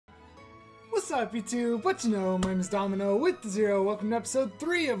What's up, YouTube? What you know, my name is Domino with the Zero. Welcome to episode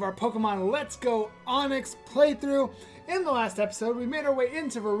 3 of our Pokemon Let's Go Onix playthrough. In the last episode, we made our way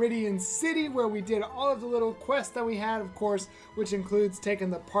into Viridian City, where we did all of the little quests that we had, of course, which includes taking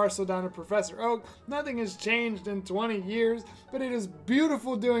the parcel down to Professor Oak. Nothing has changed in 20 years, but it is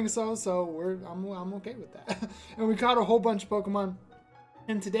beautiful doing so, I'm okay with that. And we caught a whole bunch of Pokemon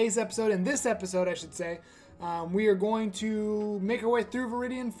in today's episode, in this episode, I should say. We are going to make our way through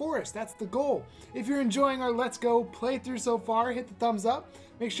Viridian Forest. That's the goal. If you're enjoying our Let's Go playthrough so far, hit the thumbs up.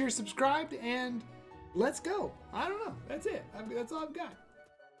 Make sure you're subscribed, and let's go. I don't know. That's it. That's all I've got.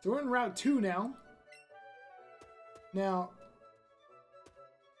 So we're in Route 2 now. Now,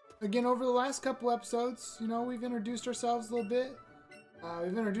 again, over the last couple episodes, you know, we've introduced ourselves a little bit.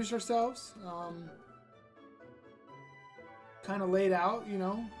 Kind of laid out, you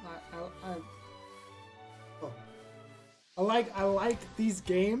know. I like these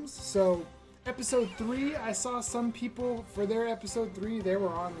games. So episode 3, I saw some people for their episode 3, they were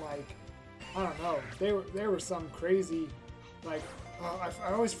on like, I don't know, they were some crazy, like,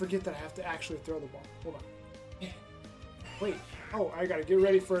 I always forget that I have to actually throw the ball. Hold on. Yeah. Wait. Oh, I gotta get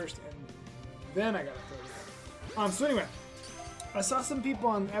ready first, and then I gotta throw the ball. So anyway, I saw some people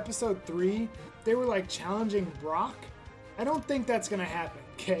on episode 3, they were like challenging Brock. I don't think that's gonna happen,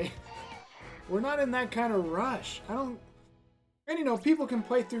 okay? We're not in that kind of rush. And you know, people can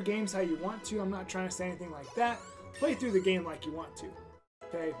play through games how you want to. I'm not trying to say anything like that. Play through the game like you want to,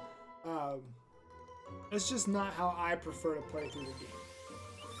 okay? It's just not how I prefer to play through the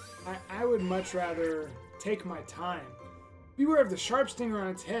game. I would much rather take my time. Beware of the sharp stinger on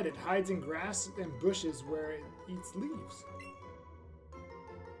its head. It hides in grass and bushes where it eats leaves.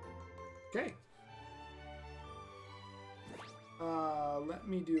 Okay. Let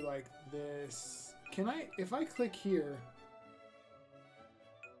me do like this. Can I, if I click here...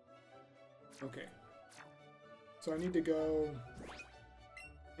 Okay. So I need to go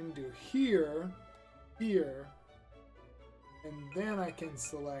and do here, here, and then I can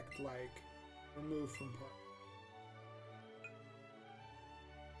select like remove from part.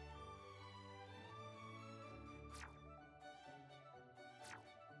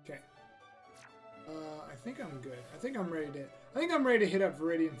 Okay. I think I'm good. I think I'm ready to hit up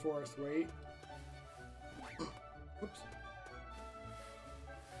Viridian Forest. Wait. Oops.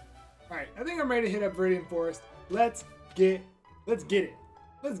 Alright, I think I'm ready to hit up Viridian Forest. Let's get it. Let's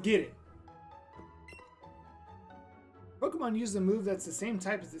get it. Pokemon uses a move that's the same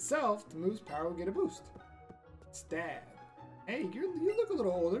type as itself. The move's power will get a boost. Stab. Hey, you look a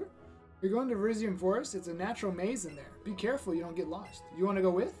little older. You're going to Viridian Forest. It's a natural maze in there. Be careful you don't get lost. You want to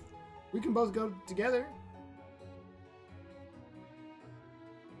go with? We can both go together.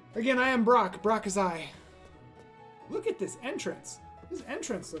 Again, I am Brock. Brock is I. Look at this entrance. This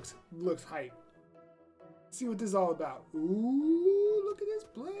entrance looks hype. Let's see what this is all about. Ooh, look at this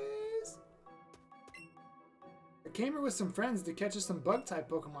place. I came here with some friends to catch us some bug-type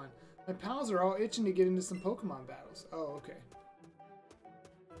Pokemon. My pals are all itching to get into some Pokemon battles. Oh, okay.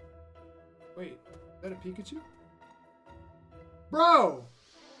 Wait, is that a Pikachu? Bro!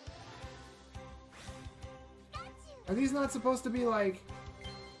 Are these not supposed to be like...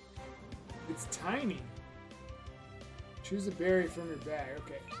 It's tiny. Choose a berry from your bag.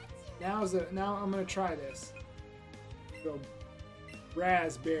 Okay. Now I'm gonna try this. Go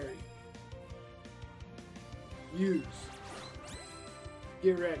raspberry. Use.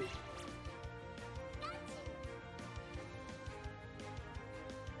 Get ready.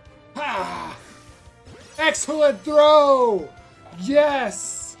 Ha! Excellent throw!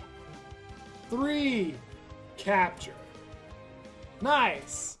 Yes! 3. Capture.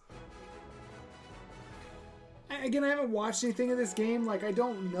 Nice! Again, I haven't watched anything of this game. Like, I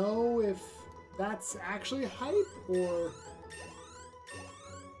don't know if that's actually hype or...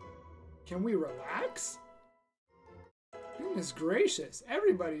 Can we relax? Goodness gracious.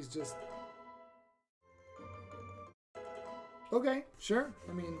 Everybody's just... Okay, sure.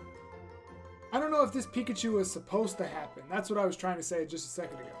 I mean, I don't know if this Pikachu was supposed to happen. That's what I was trying to say just a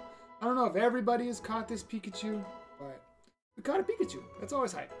second ago. I don't know if everybody has caught this Pikachu, but we caught a Pikachu. That's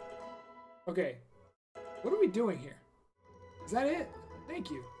always hype. Okay. What are we doing here? Is that it?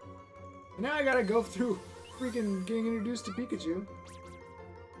 Thank you. Now I gotta go through freaking getting introduced to Pikachu.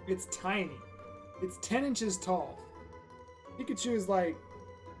 It's tiny. It's 10 inches tall. Pikachu is like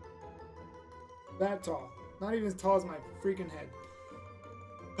that tall. Not even as tall as my freaking head.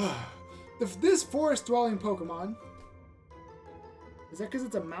 This forest-dwelling Pokemon, is that because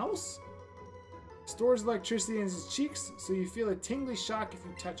it's a mouse? Stores electricity in its cheeks, so you feel a tingly shock if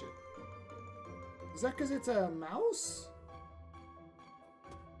you touch it. Is that because it's a mouse?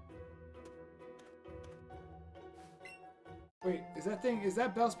 Wait, is that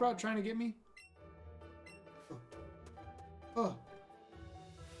Bellsprout trying to get me? Oh.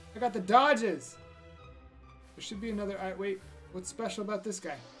 I got the dodges! There should be another... wait, what's special about this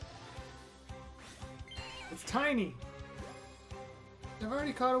guy? It's tiny! I've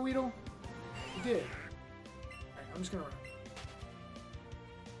already caught a Weedle? I did. Alright, I'm just gonna run.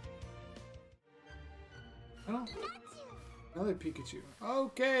 I don't... Another Pikachu.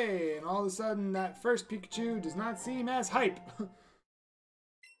 Okay, and all of a sudden that first Pikachu does not seem as hype.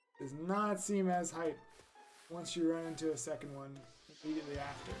 Does not seem as hype once you run into a second one immediately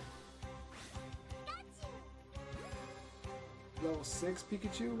after. Level 6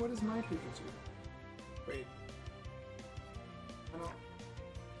 Pikachu? What is my Pikachu? Wait. I don't...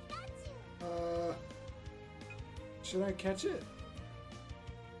 Should I catch it?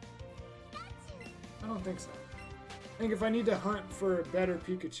 I don't think so. I think if I need to hunt for a better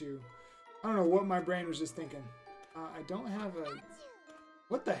Pikachu, I don't know what my brain was just thinking. I don't have a...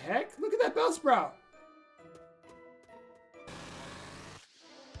 What the heck? Look at that Bellsprout!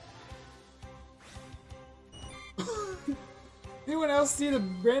 Anyone else see the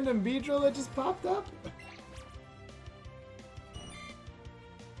random Beedrill that just popped up?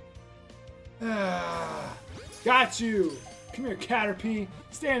 Got you! Come here, Caterpie.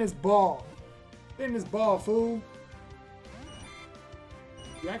 Stay in this ball. Stay in this ball, fool.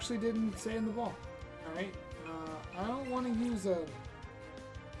 You actually didn't stay in the ball. Alright. I don't want to use a...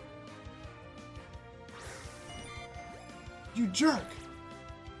 You jerk!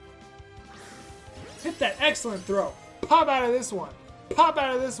 Hit that excellent throw. Pop out of this one. Pop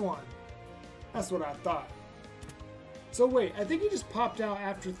out of this one. That's what I thought. So wait, I think he just popped out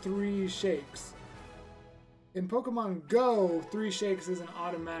after 3 shakes. In Pokemon Go, 3 shakes is an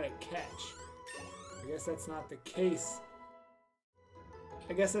automatic catch. I guess that's not the case.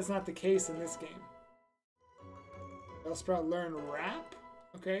 I guess that's not the case in this game. Bellsprout learn Rap?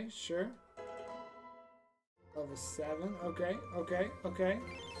 Okay, sure. Level 7. Okay, okay, okay.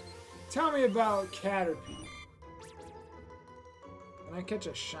 Tell me about Caterpie. Can I catch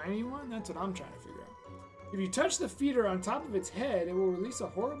a shiny one? That's what I'm trying to figure out. If you touch the feeder on top of its head, it will release a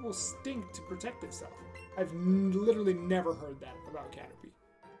horrible stink to protect itself. I've literally never heard that about Caterpie.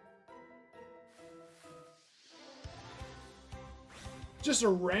 Just a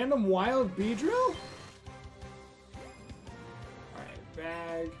random wild Beedrill? Alright,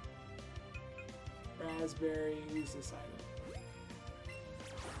 bag. Raspberry. Use this item.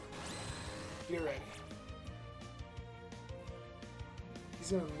 Get ready.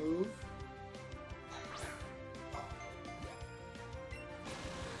 He's gonna move.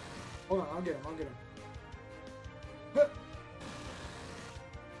 Hold on, I'll get him, I'll get him. Huh.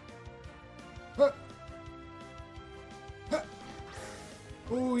 Huh. Huh.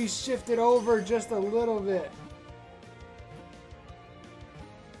 Ooh, he shifted over just a little bit.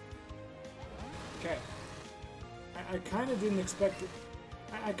 Okay. I kind of didn't expect it.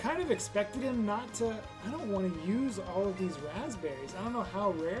 I kind of expected him not to... I don't want to use all of these raspberries. I don't know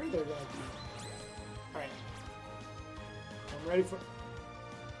how rare they're going to be. Alright. I'm ready for...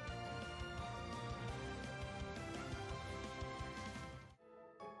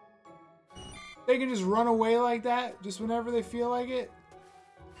 They can just run away like that, just whenever they feel like it.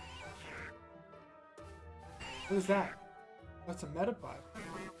 What is that? That's a Metapod.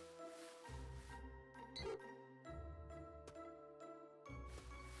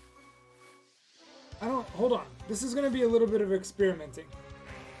 Hold on. This is going to be a little bit of experimenting.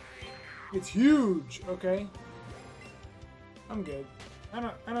 It's huge, okay? I'm good. I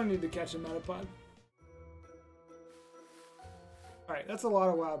don't need to catch a Metapod. Alright, that's a lot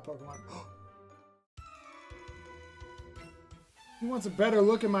of wild Pokemon. He wants a better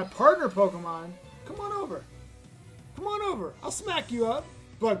look at my partner Pokemon. Come on over. Come on over. I'll smack you up.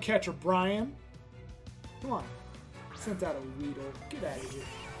 Bug catcher Brian. Come on. Sent out a Weedle. Get out of here.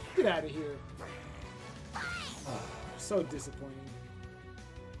 Get out of here. So disappointing.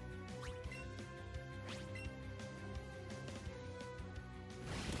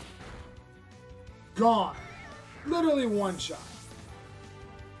 Gone. Literally one shot.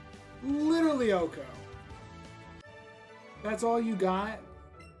 Literally Oko. That's all you got?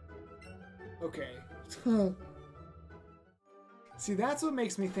 Okay. See, that's what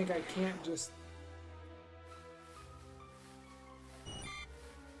makes me think I can't just...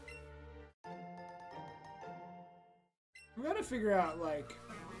 We gotta figure out, like,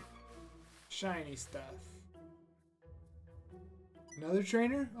 shiny stuff. Another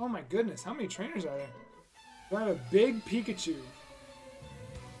trainer? Oh my goodness, how many trainers are there? Do I have a big Pikachu?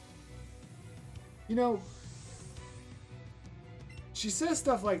 You know, she says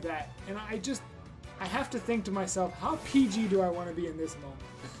stuff like that, and I I have to think to myself, how PG do I want to be in this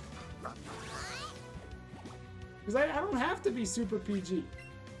moment? Because I don't have to be super PG.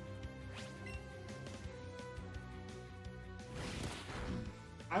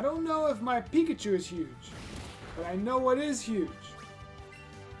 I don't know if my Pikachu is huge, but I know what is huge.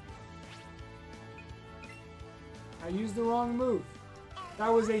 I used the wrong move.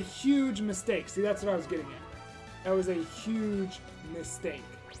 That was a huge mistake. See, that's what I was getting at. That was a huge mistake.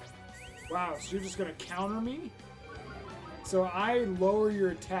 Wow, so you're just gonna counter me? So I lower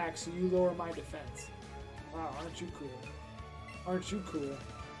your attack, so you lower my defense. Wow, aren't you cool? Aren't you cool?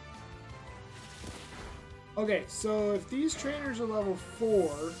 Okay, so if these trainers are level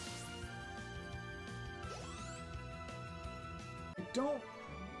 4, I don't...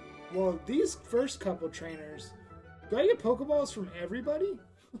 Well, these first couple trainers... Do I get Pokeballs from everybody?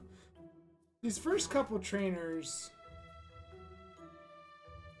 These first couple trainers...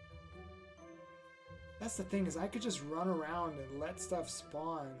 That's the thing, is I could just run around and let stuff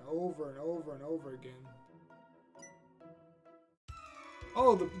spawn over and over and over again.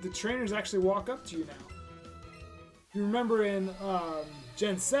 Oh, the trainers actually walk up to you now. You remember in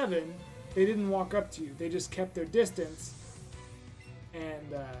Gen 7, they didn't walk up to you. They just kept their distance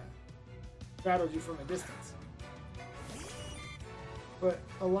and battled you from a distance. But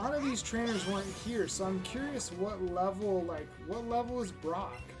a lot of these trainers weren't here, so I'm curious what level, like, what level is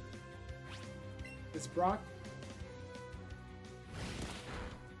Brock? Is Brock...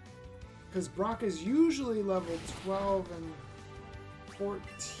 Because Brock is usually level 12 and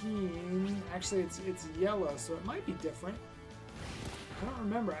 14. Actually, it's yellow, so it might be different. I don't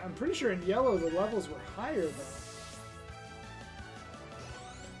remember. I'm pretty sure in yellow the levels were higher though.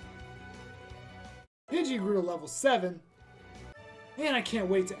 Pidgey grew to level 7. Man, I can't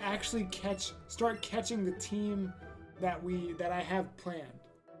wait to actually start catching the team that I have planned.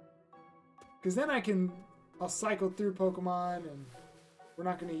 Because then I'll cycle through Pokemon, and we're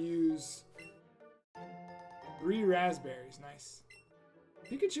not going to use 3 raspberries. Nice.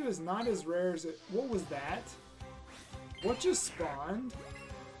 Pikachu is not as rare as it... What was that? What just spawned?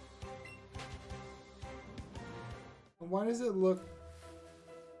 And why does it look...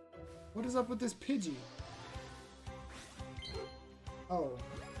 What is up with this Pidgey? Oh.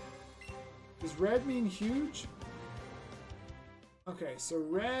 Does red mean huge? Okay, so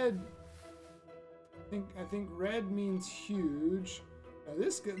red... I think red means huge. Now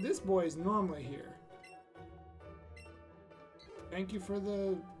this boy is normally here. Thank you for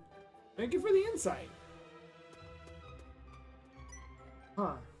the insight.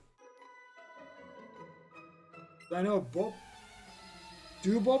 Huh. I know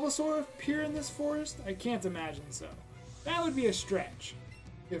do Bulbasaur appear in this forest? I can't imagine so. That would be a stretch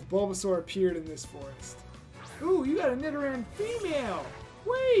if Bulbasaur appeared in this forest. Ooh, you got a Nidoran female!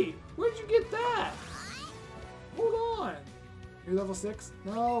 Wait, where'd you get that? Hold on. You're level 6?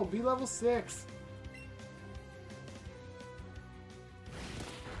 No, be level 6.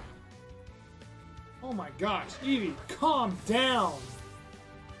 Oh my gosh, Eevee, calm down.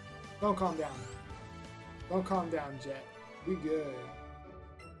 Don't calm down. Don't calm down, Jet. Be good.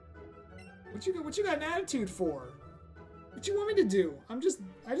 What you got an attitude for? What you want me to do? I just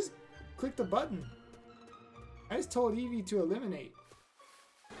clicked the button. I just told Eevee to eliminate.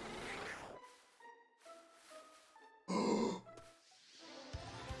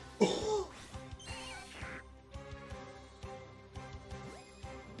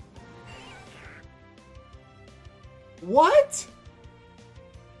 What?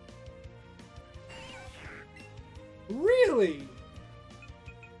 Really?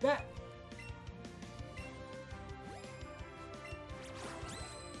 That...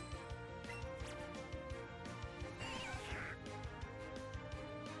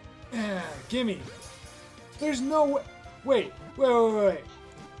 Gimme. There's no way... Wait.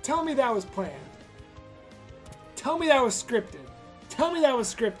 Tell me that was planned. Tell me that was scripted. Tell me that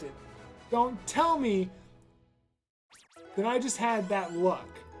was scripted. Don't tell me that I just had that luck.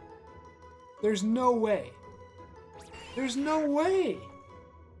 There's no way. There's no way.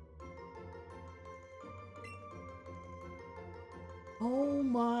 Oh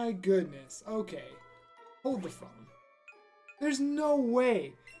my goodness. Okay. Hold the phone. There's no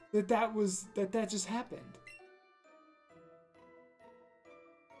way that that just happened.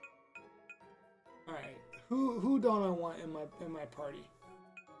 All right. Who don't I want in my party?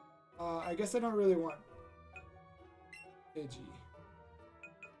 I guess I don't really want Pidgey.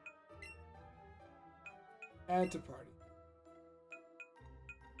 Add to party.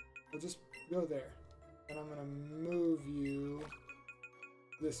 We'll just go there. And I'm gonna move you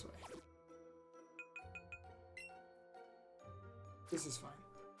this way. This is fine.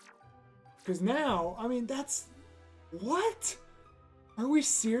 Because now, I mean, that's... What? Are we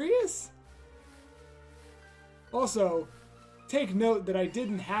serious? Also, take note that I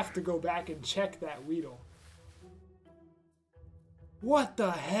didn't have to go back and check that Weedle. What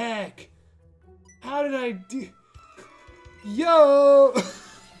the heck? How did I do... Yo!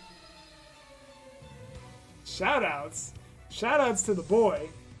 Shoutouts. Shoutouts to the boy.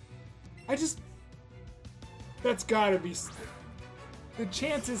 That's gotta be... The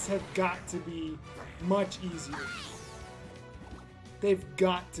chances have got to be much easier. They've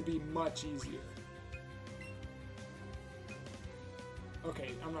got to be much easier.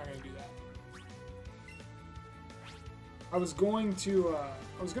 Okay, I'm not gonna do that. I was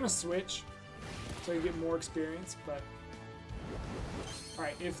gonna switch so I could get more experience, but...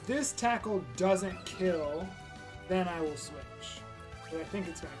 Alright, if this tackle doesn't kill, then I will switch. But I think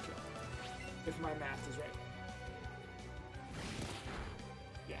it's gonna kill, if my math is right.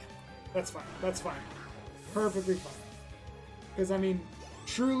 Yeah, that's fine, that's fine. Perfectly fine. Because, I mean,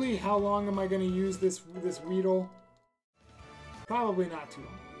 truly, how long am I gonna use this Weedle? Probably not too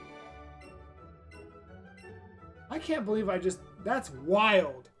long. I can't believe that's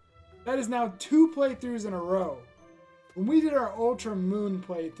wild. That is now 2 playthroughs in a row. When we did our Ultra Moon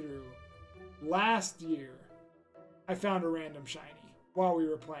playthrough last year, I found a random shiny while we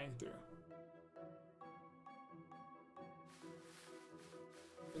were playing through.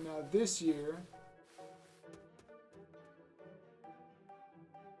 And now this year,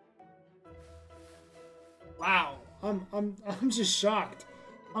 wow, I'm just shocked.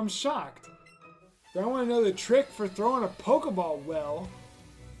 I'm shocked. Do I want to know the trick for throwing a Pokeball well?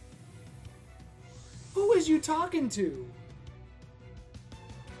 Who is you talking to?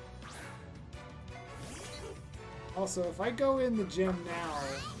 Also, if I go in the gym now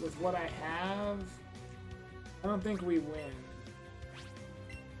with what I have, I don't think we win.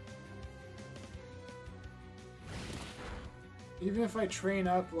 Even if I train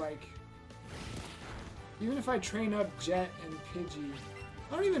up even if I train up Jet and Pidgey,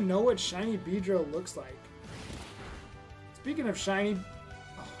 I don't even know what shiny Beedrill looks like. Speaking of shiny,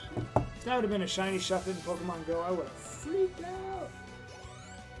 if that would have been a shiny Shuffit in Pokemon Go, I would have freaked out.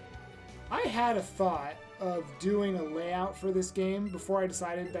 I had a thought of doing a layout for this game before I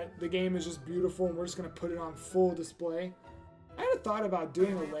decided that the game is just beautiful and we're just going to put it on full display. I had a thought about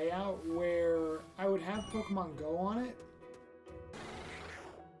doing a layout where I would have Pokemon Go on it.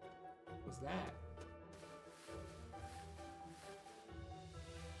 What was that?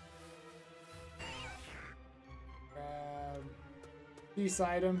 This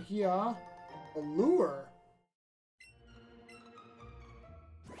item here, a lure.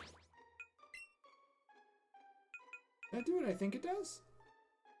 Does that do what I think it does?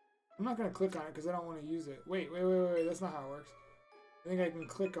 I'm not gonna click on it because I don't want to use it. Wait, that's not how it works. I think I can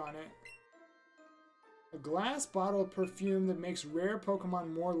click on it. A glass bottle of perfume that makes rare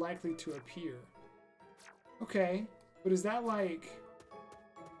Pokemon more likely to appear. Okay, but is that like...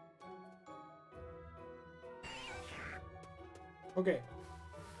 Okay,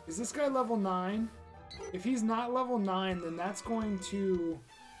 is this guy level 9? If he's not level 9, then that's going to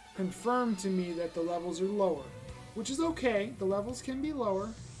confirm to me that the levels are lower. Which is okay, the levels can be lower.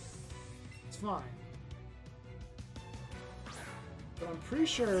 It's fine. But I'm pretty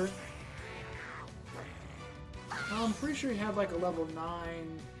sure he had like a level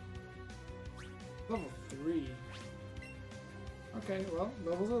 9, level 3. Okay, well,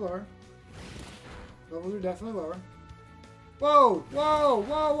 levels are lower. Levels are definitely lower. Whoa! Whoa!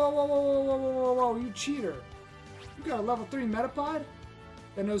 Whoa! Whoa! Whoa! Whoa! Whoa! Whoa! Whoa! Whoa! You cheater! You got a level 3 Metapod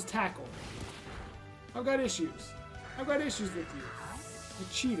that knows Tackle. I've got issues. I've got issues with you. You're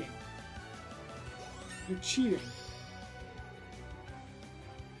cheating. You're cheating.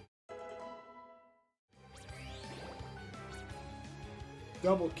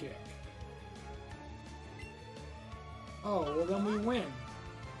 Double kick. Oh, well then we win.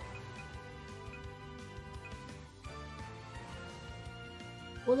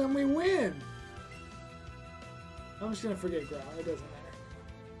 Well then we win! I'm just gonna forget Growl, it doesn't matter.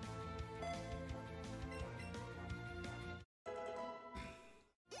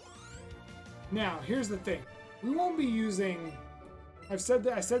 Now, here's the thing. We won't be using... I said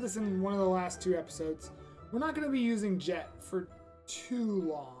this in one of the last 2 episodes. We're not gonna be using Jet for too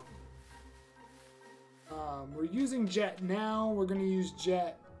long. We're using Jet now. We're gonna use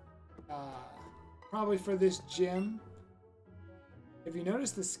Jet probably for this gym. If you notice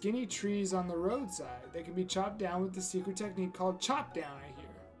the skinny trees on the roadside, they can be chopped down with the secret technique called chop down, I hear.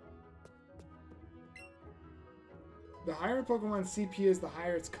 The higher a Pokemon's CP is, the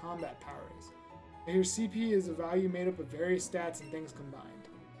higher its combat power is. I hear CP is a value made up of various stats and things combined.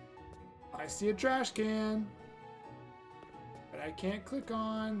 I see a trash can that I can't click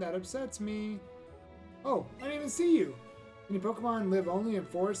on. That upsets me. Oh, I didn't even see you. Many Pokemon live only in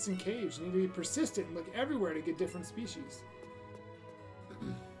forests and caves. You need to be persistent and look everywhere to get different species.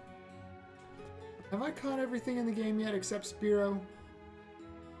 Have I caught everything in the game yet except Spearow? I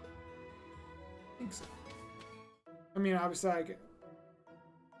think so. I mean, obviously,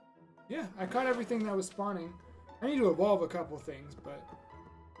 yeah, I caught everything that was spawning. I need to evolve a couple things, but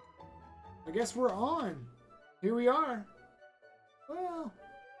I guess we're on. Here we are. Well,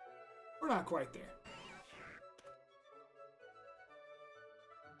 we're not quite there.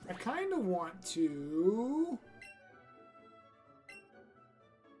 I kind of want to...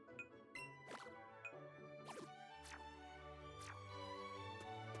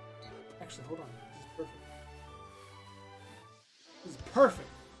 Actually, hold on. This is perfect. This is perfect.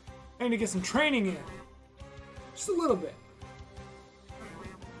 I need to get some training in. Just a little bit. I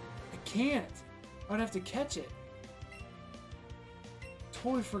can't. I would have to catch it.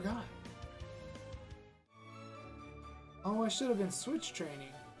 Totally forgot. Oh, I should have been switch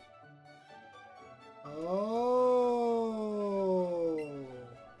training. Oh.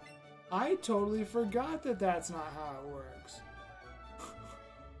 I totally forgot that that's not how it works.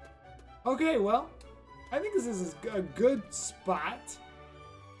 Okay, well, I think this is a good spot.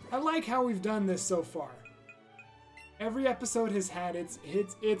 I like how we've done this so far. Every episode has had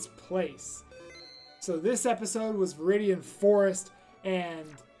its place. So this episode was Viridian Forest, and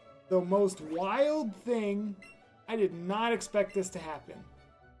the most wild thing, I did not expect this to happen.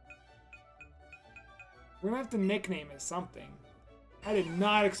 We're gonna have to nickname it something. I did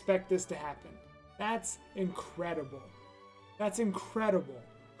not expect this to happen. That's incredible. That's incredible.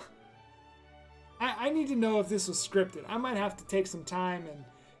 I need to know if this was scripted. I might have to take some time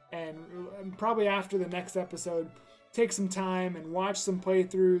and probably after the next episode, take some time and watch some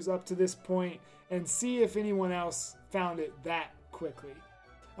playthroughs up to this point and see if anyone else found it that quickly.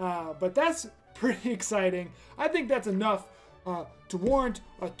 But that's pretty exciting. I think that's enough to warrant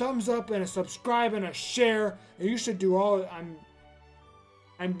a thumbs up and a subscribe and a share. And you should do all.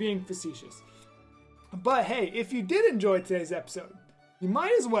 I'm being facetious. But hey, if you did enjoy today's episode, you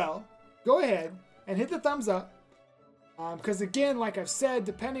might as well go ahead and hit the thumbs up. Because again, like I've said,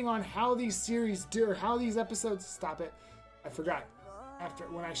 depending on how these series do, or how these episodes, stop it, I forgot. After,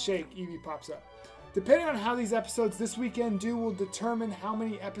 when I shake, Eevee pops up. Depending on how these episodes this weekend do will determine how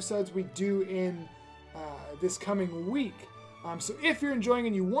many episodes we do in this coming week. So if you're enjoying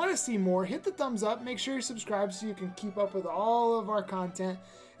and you want to see more, hit the thumbs up. Make sure you're subscribed so you can keep up with all of our content.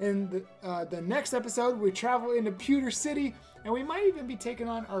 In the next episode, we travel into Pewter City, and we might even be taking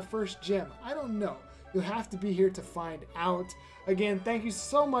on our first gym. I don't know. You'll have to be here to find out. Again, thank you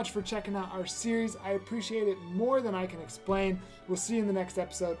so much for checking out our series. I appreciate it more than I can explain. We'll see you in the next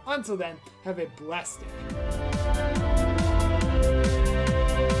episode. Until then, have a blessed day.